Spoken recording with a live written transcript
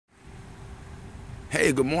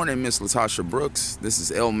Hey, good morning, Miss Latasha Brooks. This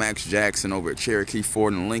is L. Max Jackson over at Cherokee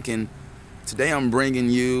Ford and Lincoln. Today I'm bringing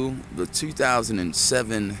you the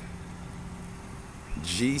 2007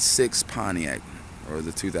 G6 Pontiac, or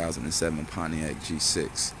the 2007 Pontiac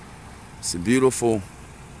G6. It's a beautiful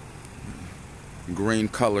green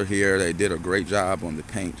color here. They did a great job on the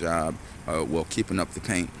paint job, keeping up the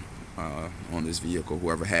paint on this vehicle.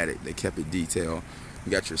 Whoever had it, they kept it detailed.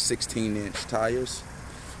 You got your 16-inch tires.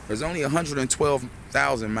 There's only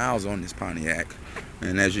 112,000 miles on this Pontiac,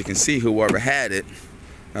 and as you can see, whoever had it,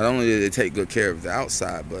 not only did they take good care of the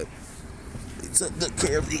outside, but they took good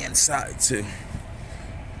care of the inside too.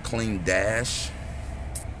 Clean dash.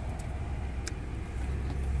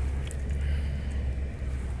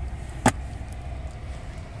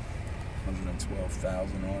 $112,000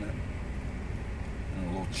 on it, and a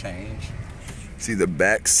little change. See, the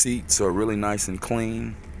back seats are really nice and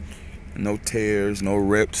clean. No tears, no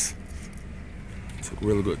rips. Took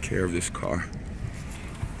really good care of this car.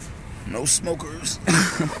 No smokers.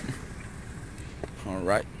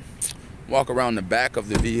 Alright. Walk around the back of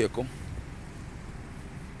the vehicle.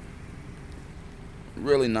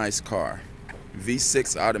 Really nice car.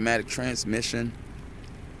 V6 automatic transmission.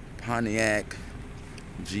 Pontiac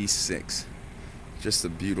G6. Just a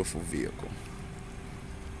beautiful vehicle.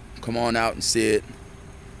 Come on out and see it.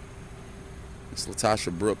 Miss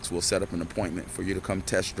Latasha Brooks will set up an appointment for you to come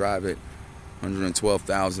test drive it.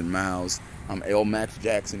 112,000 miles. I'm L. Max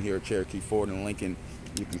Jackson here at Cherokee Ford and Lincoln.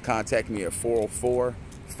 You can contact me at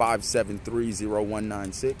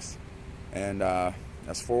 404-573-0196. And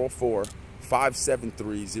that's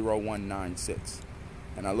 404-573-0196.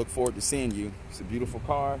 And I look forward to seeing you. It's a beautiful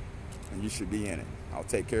car, and you should be in it. I'll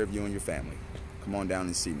take care of you and your family. Come on down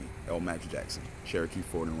and see me. L. Max Jackson, Cherokee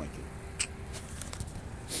Ford and Lincoln.